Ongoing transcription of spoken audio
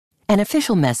An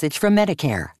official message from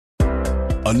Medicare.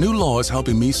 A new law is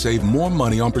helping me save more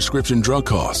money on prescription drug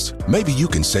costs. Maybe you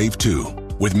can save too.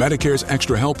 With Medicare's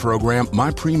Extra Help program,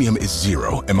 my premium is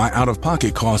zero and my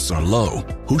out-of-pocket costs are low.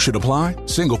 Who should apply?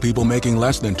 Single people making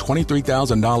less than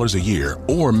 $23,000 a year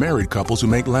or married couples who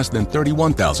make less than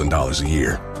 $31,000 a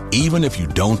year. Even if you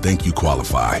don't think you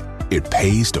qualify, it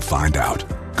pays to find out.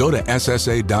 Go to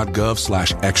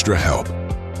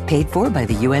ssa.gov/extrahelp. Paid for by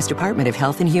the U.S. Department of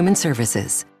Health and Human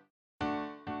Services.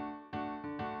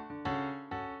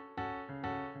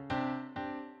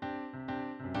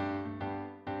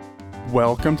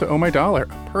 Welcome to Oh My Dollar,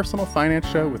 a personal finance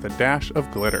show with a dash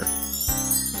of glitter.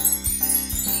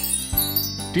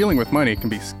 Dealing with money can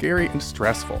be scary and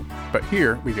stressful, but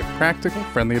here we give practical,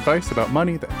 friendly advice about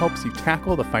money that helps you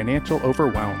tackle the financial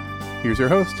overwhelm. Here's your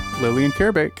host, Lillian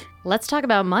Carebake. Let's talk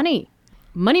about money.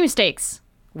 Money mistakes.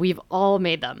 We've all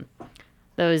made them.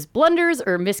 Those blunders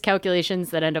or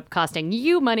miscalculations that end up costing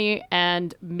you money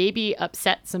and maybe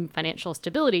upset some financial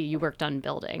stability you worked on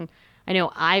building. I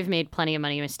know I've made plenty of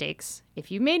money mistakes.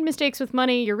 If you made mistakes with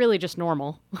money, you're really just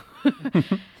normal.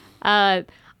 One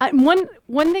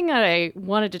thing that I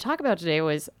wanted to talk about today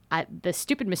was the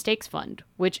Stupid Mistakes Fund,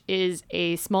 which is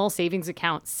a small savings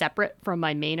account separate from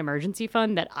my main emergency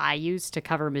fund that I use to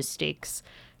cover mistakes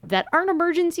that aren't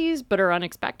emergencies but are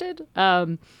unexpected.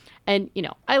 And, you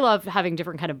know, I love having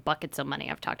different kind of buckets of money.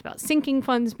 I've talked about sinking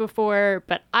funds before,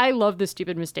 but I love the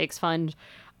Stupid Mistakes Fund.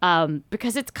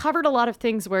 Because it's covered a lot of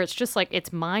things where it's just like,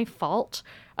 it's my fault,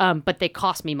 but they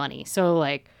cost me money. So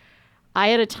like I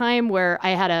had a time where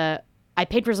I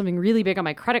paid for something really big on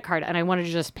my credit card and I wanted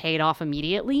to just pay it off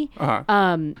immediately.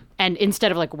 And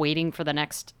instead of like waiting for the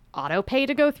next auto pay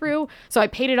to go through. So I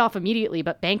paid it off immediately,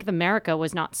 but Bank of America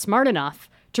was not smart enough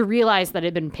to realize that it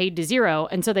had been paid to zero.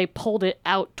 And so they pulled it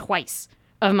out twice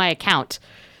of my account.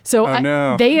 So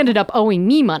they ended up owing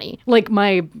me money. Like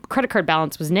my credit card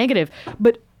balance was negative,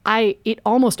 but it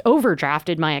almost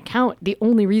overdrafted my account. The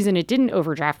only reason it didn't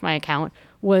overdraft my account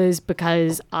was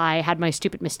because I had my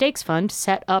Stupid Mistakes Fund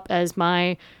set up as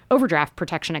my overdraft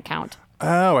protection account.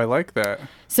 Oh, I like that.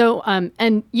 So,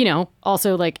 and, you know,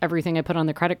 also like everything I put on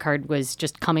the credit card was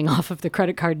just coming off of the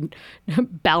credit card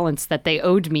balance that they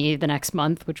owed me the next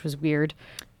month, which was weird.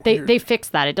 They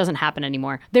fixed that. It doesn't happen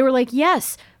anymore. They were like,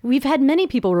 yes, we've had many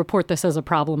people report this as a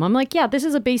problem. I'm like, yeah, this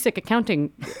is a basic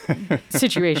accounting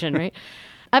situation, right?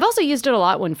 I've also used it a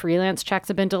lot when freelance checks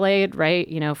have been delayed, right?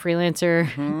 You know,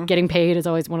 freelancer getting paid is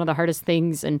always one of the hardest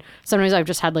things. And sometimes I've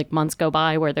just had like months go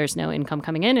by where there's no income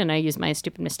coming in and I use my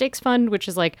Stupid Mistakes Fund, which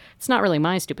is like, it's not really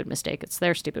my stupid mistake. It's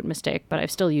their stupid mistake, but I've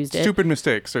still used it. Stupid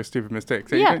mistakes are stupid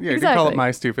mistakes. Yeah, you exactly. can call it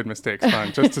my Stupid Mistakes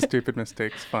Fund, just a Stupid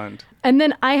Mistakes Fund. And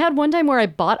then I had one time where I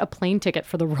bought a plane ticket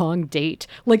for the wrong date,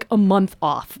 like a month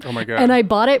off. Oh my God. And I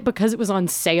bought it because it was on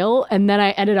sale. And then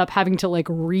I ended up having to like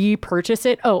repurchase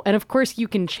it. Oh, and of course you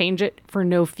can change it for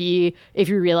no fee if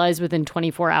you realize within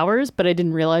 24 hours, but I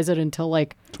didn't realize it until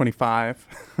like 25.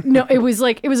 No, it was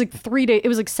like 3 days. It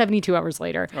was like 72 hours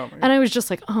later. Oh my God. And I was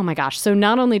just like, oh my gosh. So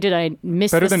not only did I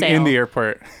miss Better the than sale. in the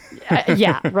airport.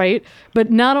 Yeah, right. But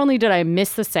not only did I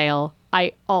miss the sale,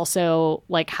 I also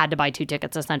like had to buy 2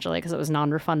 tickets essentially because it was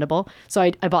non-refundable. So I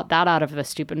bought that out of the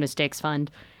Stupid Mistakes Fund.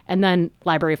 And then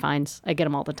library fines. I get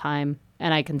them all the time.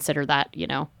 And I consider that, you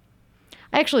know,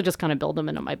 I actually just kind of build them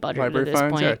into my budget Library at this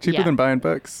fines, point. yeah, cheaper than buying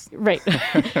books. Right.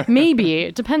 Maybe.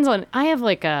 It depends on, I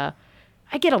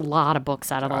get a lot of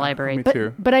books out of the library. Me but,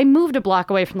 too. But I moved a block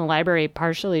away from the library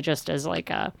partially just as like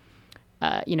a,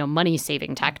 money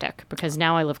saving tactic because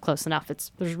now I live close enough.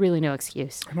 There's really no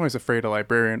excuse. I'm always afraid a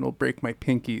librarian will break my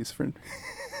pinkies for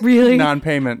Really?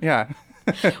 non-payment. Yeah.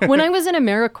 When I was in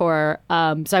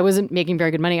AmeriCorps, so I wasn't making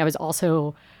very good money. I was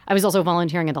also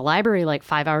volunteering at the library like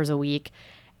 5 hours a week.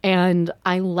 And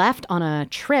I left on a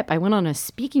trip. I went on a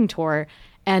speaking tour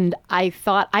and I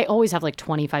thought I always have like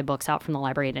 25 books out from the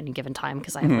library at any given time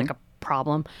because I have like a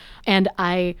problem. And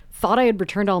I thought I had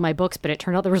returned all my books, but it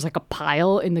turned out there was like a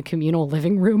pile in the communal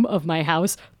living room of my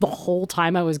house the whole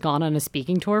time I was gone on a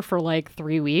speaking tour for like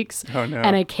 3 weeks. Oh, no.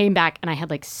 And I came back and I had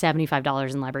like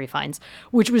 $75 in library fines,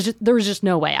 which was just, there was just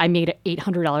no way. I made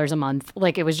 $800 a month.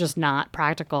 Like it was just not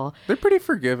practical. They're pretty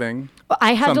forgiving.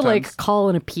 I had to like sometimes. call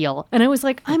an appeal and I was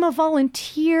like, I'm a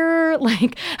volunteer.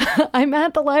 Like I'm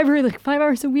at the library like 5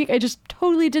 hours a week. I just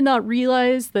totally did not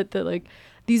realize that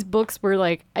these books were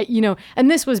like,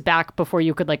 and this was back before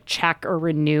you could like check or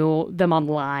renew them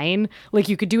online. Like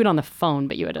you could do it on the phone,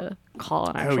 but you had to call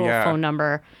an actual phone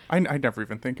number. I never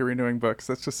even think of renewing books.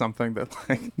 That's just something that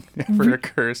like never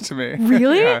occurs to me.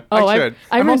 Really? Yeah, I should.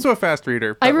 I'm also a fast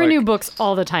reader. I renew books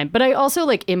all the time, but I also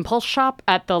like impulse shop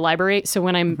at the library. So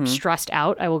when I'm stressed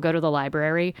out, I will go to the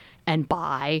library and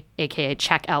buy, aka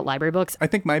check out library books. I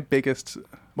think my biggest,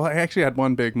 well, I actually had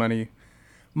one big money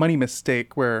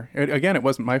mistake where, again, it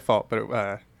wasn't my fault,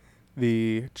 but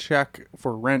the check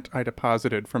for rent I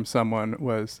deposited from someone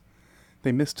was,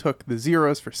 they mistook the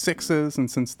zeros for sixes, and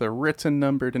since the written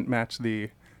number didn't match the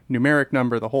numeric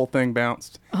number, the whole thing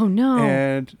bounced. Oh, no.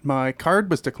 And my card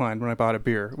was declined when I bought a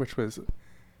beer, which was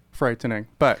frightening,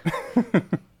 but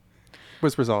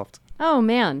was resolved. Oh,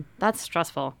 man. That's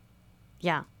stressful.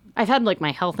 Yeah. I've had like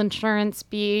my health insurance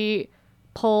be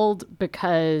pulled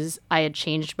because I had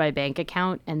changed my bank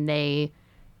account and I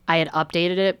had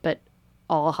updated it, but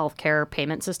all healthcare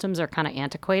payment systems are kind of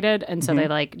antiquated. And so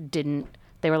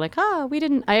they were like,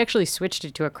 I actually switched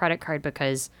it to a credit card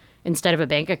because instead of a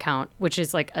bank account, which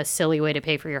is like a silly way to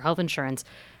pay for your health insurance.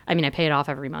 I mean, I pay it off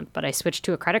every month, but I switched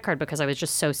to a credit card because I was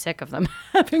just so sick of them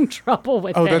having trouble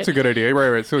with it. Oh, that's a good idea.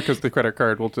 Right. So because the credit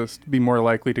card will just be more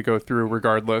likely to go through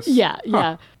regardless. Yeah.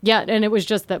 And it was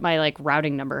just that my like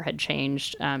routing number had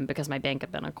changed because my bank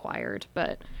had been acquired.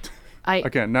 But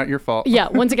again, not your fault. Yeah.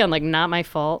 Once again, like not my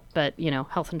fault, but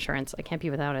health insurance, I can't be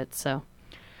without it. So.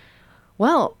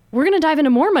 Well, we're going to dive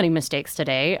into more money mistakes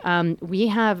today. We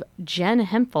have Jen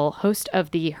Hemphill, host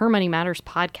of the Her Money Matters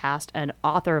podcast and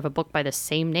author of a book by the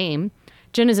same name.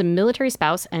 Jen is a military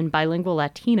spouse and bilingual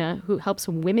Latina who helps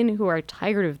women who are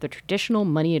tired of the traditional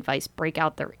money advice break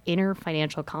out their inner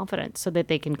financial confidence so that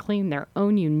they can claim their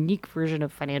own unique version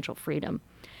of financial freedom.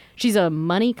 She's a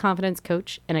money confidence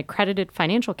coach and accredited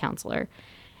financial counselor.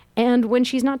 And when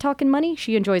she's not talking money,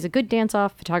 she enjoys a good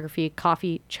dance-off, photography,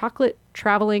 coffee, chocolate,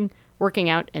 traveling, working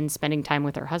out, and spending time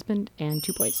with her husband and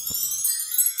 2 boys.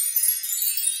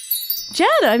 Jen,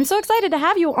 I'm so excited to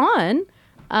have you on.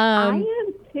 I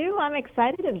am too. I'm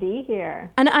excited to be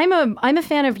here. And I'm a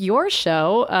fan of your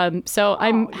show, so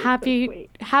I'm happy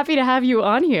to have you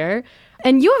on here.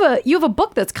 And you have a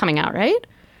book that's coming out, right?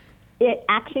 It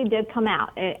actually did come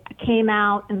out. It came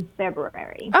out in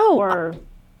February.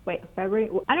 February?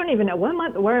 I don't even know what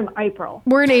month. We're in April.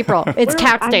 We're in April. It's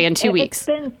Cats Day in 2 weeks.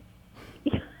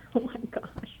 Oh my gosh.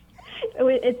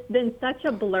 It's been such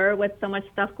a blur with so much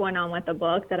stuff going on with the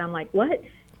book that I'm like, what?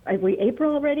 Are we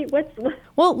April already? What?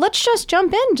 Well, let's just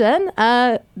jump in, Jen.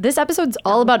 This episode's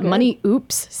all about money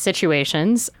oops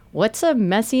situations. What's a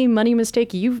messy money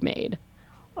mistake you've made?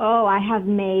 Oh, I have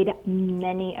made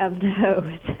many of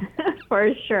those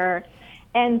for sure.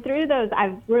 And through those,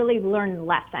 I've really learned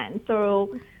lessons.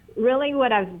 So really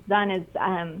what I've done is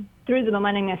through the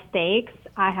money mistakes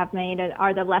I have made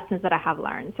are the lessons that I have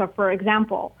learned. So for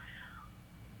example,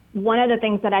 one of the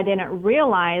things that I didn't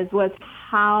realize was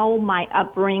how my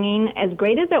upbringing, as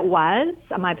great as it was,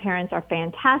 my parents are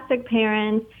fantastic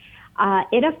parents,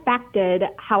 it affected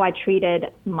how I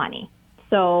treated money.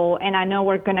 So, and I know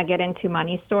we're going to get into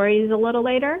money stories a little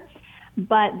later,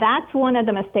 but that's one of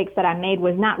the mistakes that I made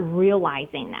was not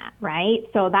realizing that, right?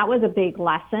 So that was a big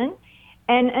lesson.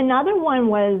 And another one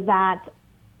was that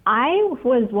I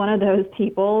was one of those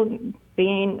people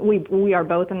we are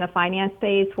both in the finance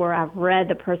space where I've read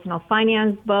the personal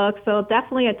finance book, so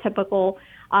definitely a typical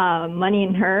money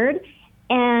nerd.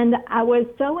 And I was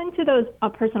so into those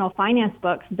personal finance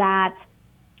books that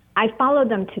I followed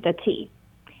them to the T.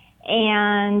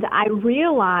 And I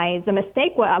realized the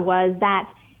mistake was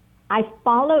that I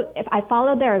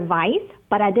followed their advice,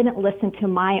 but I didn't listen to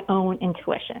my own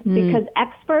intuition because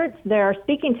experts, they're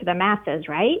speaking to the masses,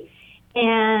 right?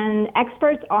 And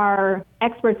experts are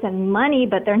experts in money,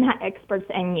 but they're not experts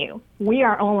in you. We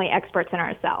are only experts in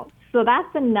ourselves. So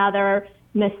that's another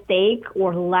mistake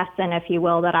or lesson, if you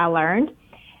will, that I learned.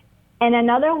 And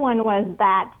another one was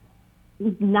that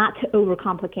not to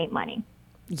overcomplicate money.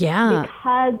 Yeah.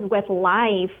 Because with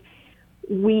life,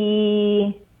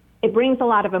 it brings a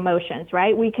lot of emotions,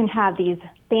 right? We can have these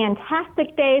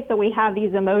fantastic days, so we have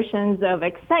these emotions of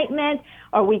excitement,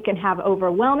 or we can have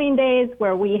overwhelming days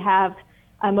where we have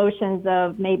emotions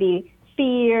of maybe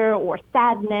fear or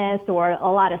sadness or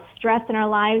a lot of stress in our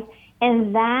lives.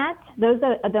 And those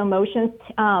are the emotions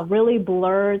really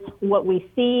blurs what we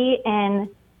see and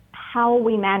how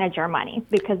we manage our money,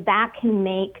 because that can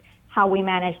make how we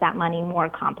manage that money more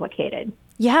complicated.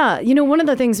 Yeah. One of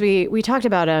the things we talked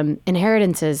about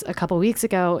inheritances a couple weeks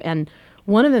ago, and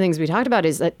one of the things we talked about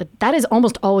is that is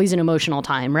almost always an emotional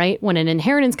time, right? When an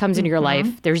inheritance comes into your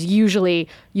life, there's usually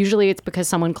it's because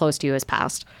someone close to you has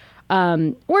passed,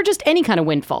 or just any kind of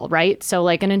windfall, right? So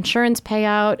like an insurance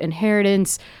payout,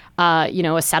 inheritance,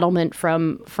 a settlement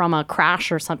from a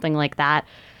crash or something like that.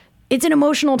 It's an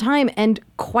emotional time, and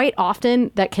quite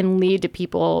often that can lead to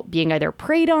people being either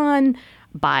preyed on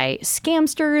by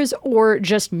scamsters or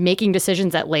just making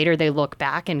decisions that later they look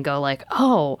back and go like,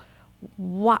 oh,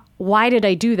 why did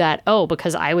I do that? Oh,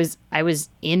 because I was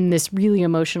in this really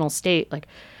emotional state. Like,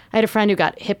 I had a friend who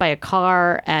got hit by a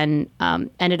car and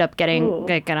ended up getting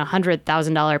like a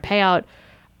 $100,000 payout.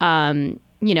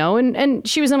 And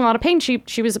she was in a lot of pain.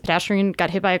 She was a pedestrian, got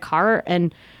hit by a car,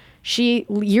 and she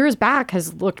years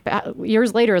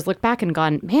later has looked back and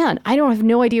gone, man, I don't have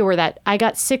no idea where that. I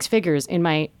got 6 figures in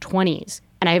my 20s,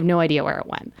 and I have no idea where it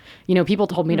went. People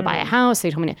told me to buy a house. They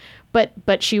told me to,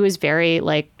 but she was very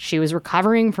she was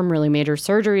recovering from really major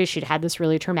surgery. She'd had this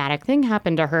really traumatic thing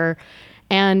happen to her.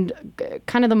 And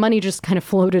kind of the money just kind of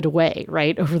floated away,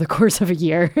 right, over the course of a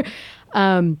year.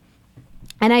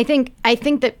 And I think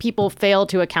that people fail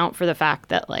to account for the fact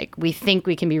that we think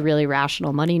we can be really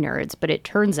rational money nerds, but it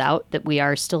turns out that we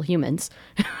are still humans,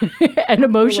 and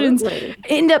emotions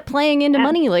end up playing into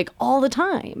money all the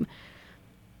time.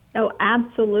 Oh,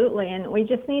 absolutely. And we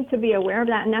just need to be aware of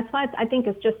that. And that's why I think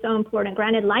it's just so important.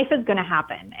 Granted, life is going to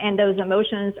happen, and those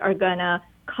emotions are going to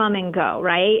come and go,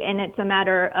 right? And it's a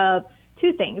matter of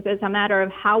 2 things. It's a matter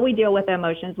of how we deal with the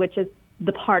emotions, which is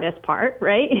the hardest part,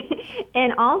 right?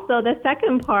 And also the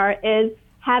second part is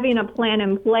having a plan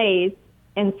in place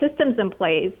and systems in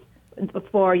place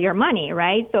for your money,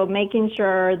 right? So making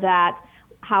sure that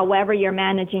however you're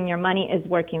managing your money is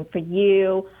working for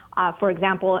you. For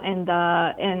example, in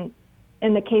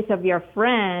the case of your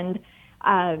friend,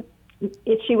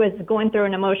 if she was going through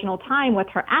an emotional time with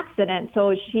her accident,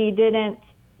 so she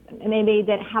maybe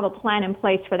didn't have a plan in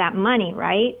place for that money,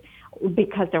 right?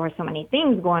 Because there were so many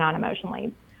things going on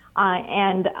emotionally.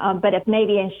 But if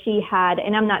maybe she had,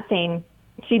 and I'm not saying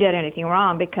she did anything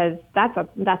wrong, because that's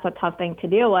a tough thing to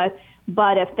deal with,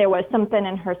 but if there was something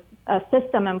in her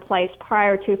system in place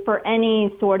prior to for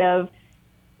any sort of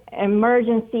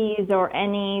emergencies or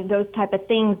any those type of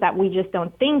things that we just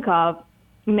don't think of,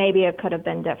 maybe it could have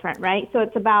been different, right? So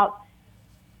it's about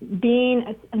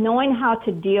knowing how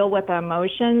to deal with the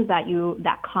emotions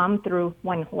that come through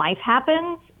when life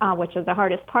happens, which is the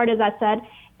hardest part, as I said,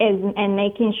 and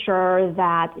making sure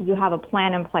that you have a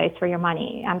plan in place for your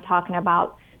money. I'm talking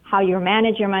about how you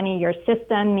manage your money, your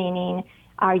system, meaning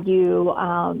are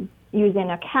you using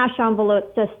a cash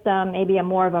envelope system, maybe a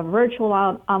more of a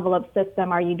virtual envelope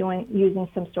system? Are you using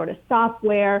some sort of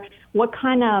software? What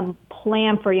kind of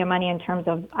plan for your money in terms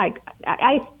of,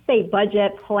 I say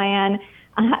budget, plan,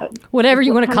 whatever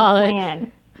you want to call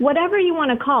it. Whatever you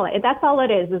want to call it. That's all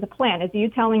it is a plan. Is you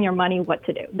telling your money what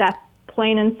to do. That's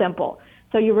plain and simple.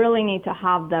 So you really need to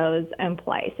have those in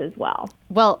place as well.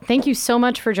 Well, thank you so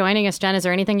much for joining us, Jen. Is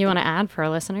there anything you want to add for our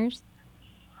listeners?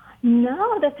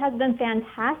 No, this has been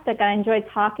fantastic. I enjoyed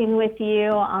talking with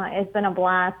you. It's been a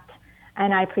blast,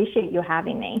 and I appreciate you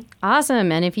having me.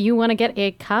 Awesome. And if you want to get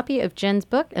a copy of Jen's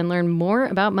book and learn more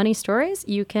about money stories,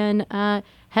 you can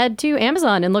head to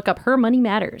Amazon and look up Her Money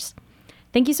Matters.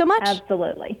 Thank you so much.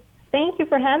 Absolutely. Thank you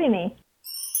for having me.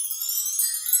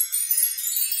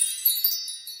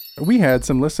 We had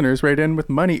some listeners write in with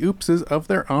money oopses of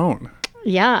their own.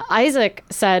 Yeah, Isaac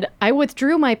said, I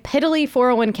withdrew my piddly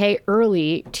 401k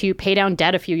early to pay down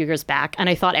debt a few years back, and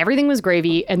I thought everything was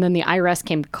gravy, and then the IRS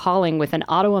came calling with an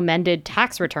auto-amended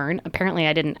tax return. Apparently,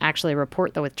 I didn't actually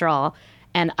report the withdrawal,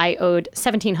 and I owed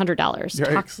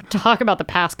 $1,700. Talk about the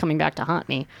past coming back to haunt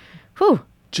me. Whew.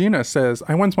 Gina says,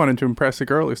 I once wanted to impress a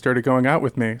girl who started going out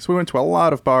with me, so we went to a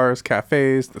lot of bars,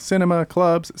 cafes, the cinema,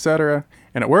 clubs, etc.,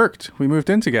 and it worked. We moved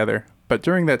in together. But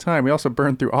during that time, we also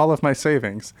burned through all of my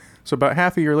savings. So about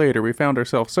half a year later, we found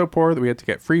ourselves so poor that we had to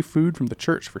get free food from the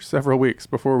church for several weeks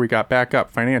before we got back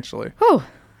up financially. Whew.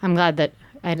 I'm glad that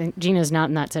Gina's not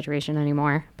in that situation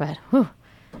anymore, but whew.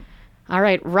 All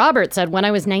right. Robert said, when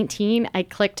I was 19, I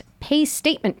clicked pay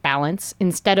statement balance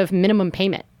instead of minimum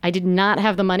payment. I did not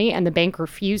have the money and the bank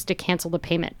refused to cancel the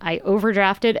payment. I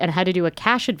overdrafted and had to do a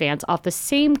cash advance off the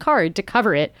same card to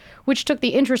cover it, which took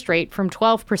the interest rate from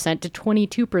 12% to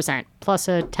 22% plus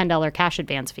a $10 cash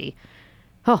advance fee.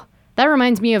 Oh, that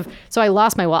reminds me of, so I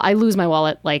lost my wallet. I lose my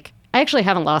wallet. I actually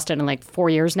haven't lost it in 4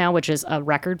 years now, which is a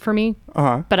record for me.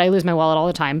 But I lose my wallet all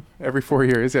the time. Every 4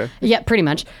 years, yeah. Yeah, pretty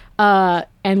much.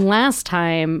 And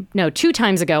 2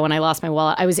 times ago when I lost my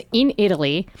wallet, I was in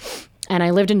Italy and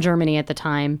I lived in Germany at the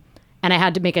time. And I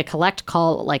had to make a collect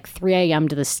call at 3 a.m.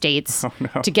 to the States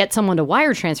to get someone to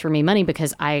wire transfer me money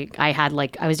because I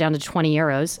was down to 20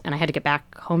 euros and I had to get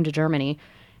back home to Germany.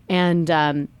 And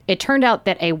it turned out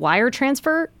that a wire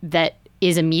transfer that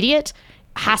is immediate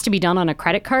has to be done on a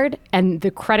credit card, and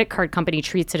the credit card company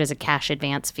treats it as a cash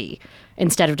advance fee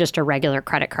instead of just a regular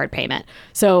credit card payment.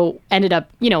 So ended up,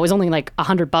 it was only like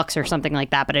 $100 or something like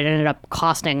that, but it ended up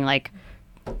costing like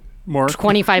more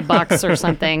 $25 or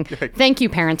something. Thank you,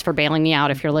 parents, for bailing me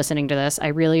out. If you're listening to this, I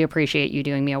really appreciate you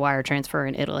doing me a wire transfer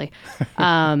in Italy.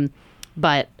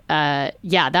 But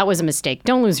that was a mistake.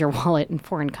 Don't lose your wallet in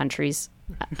foreign countries.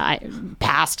 I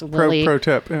passed Lily. Pro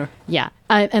tip. Yeah.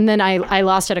 And then I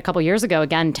lost it a couple years ago,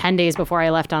 again, 10 days before I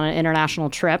left on an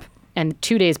international trip and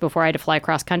 2 days before I had to fly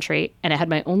across country. And it had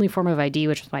my only form of ID,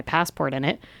 which was my passport in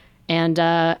it. And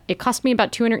it cost me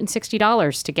about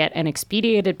 $260 to get an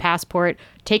expedited passport,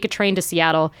 take a train to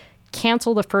Seattle,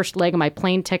 cancel the first leg of my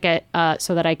plane ticket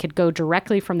so that I could go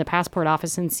directly from the passport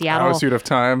office in Seattle you'd have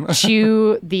time.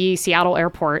 to the Seattle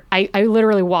airport. I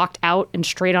literally walked out and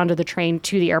straight onto the train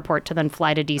to the airport to then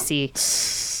fly to DC.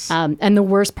 And the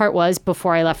worst part was,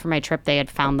 before I left for my trip, they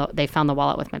found the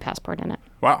wallet with my passport in it.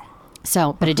 Wow.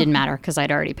 So, but it didn't matter because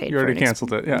I'd already paid for it. You already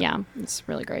canceled it, yeah. Yeah, it's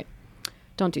really great.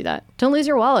 Don't do that. Don't lose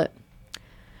your wallet.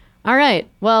 All right.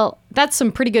 Well, that's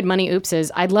some pretty good money oopses.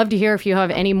 I'd love to hear if you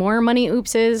have any more money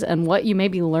oopses and what you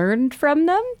maybe learned from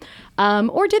them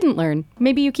or didn't learn.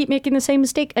 Maybe you keep making the same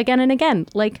mistake again and again,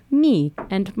 like me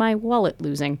and my wallet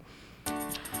losing.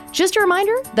 Just a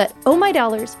reminder that Oh My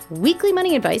Dollars weekly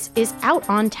money advice is out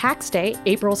on tax day,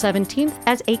 April 17th,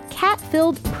 as a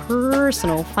cat-filled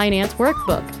personal finance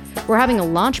workbook. We're having a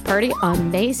launch party on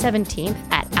May 17th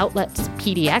at Outlets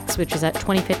PDX, which is at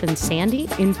 25th and Sandy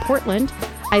in Portland.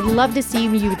 I'd love to see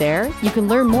you there. You can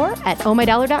learn more at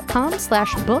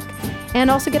ohmydollar.com/book and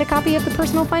also get a copy of the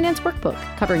personal finance workbook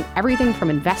covering everything from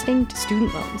investing to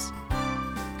student loans.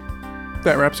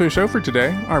 That wraps our show for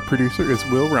today. Our producer is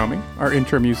Will Romy. Our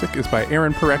intro music is by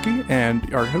Aaron Parecki,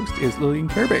 and our host is Lillian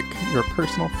Kerbeck, your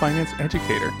personal finance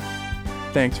educator.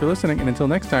 Thanks for listening, and until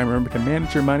next time, remember to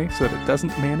manage your money so that it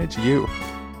doesn't manage you.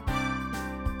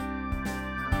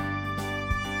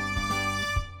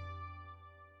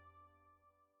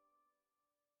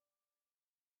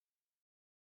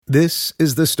 This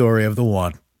is the story of the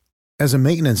one. As a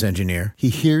maintenance engineer, he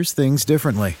hears things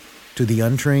differently. To the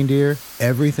untrained ear,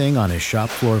 everything on his shop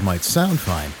floor might sound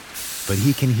fine, but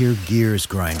he can hear gears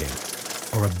grinding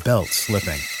or a belt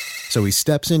slipping. So he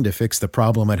steps in to fix the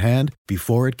problem at hand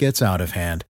before it gets out of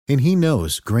hand. And he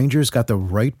knows Grainger's got the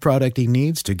right product he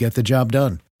needs to get the job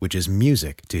done, which is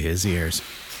music to his ears.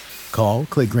 Call,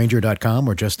 click Grainger.com,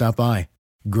 or just stop by.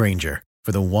 Grainger,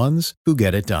 for the ones who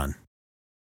get it done.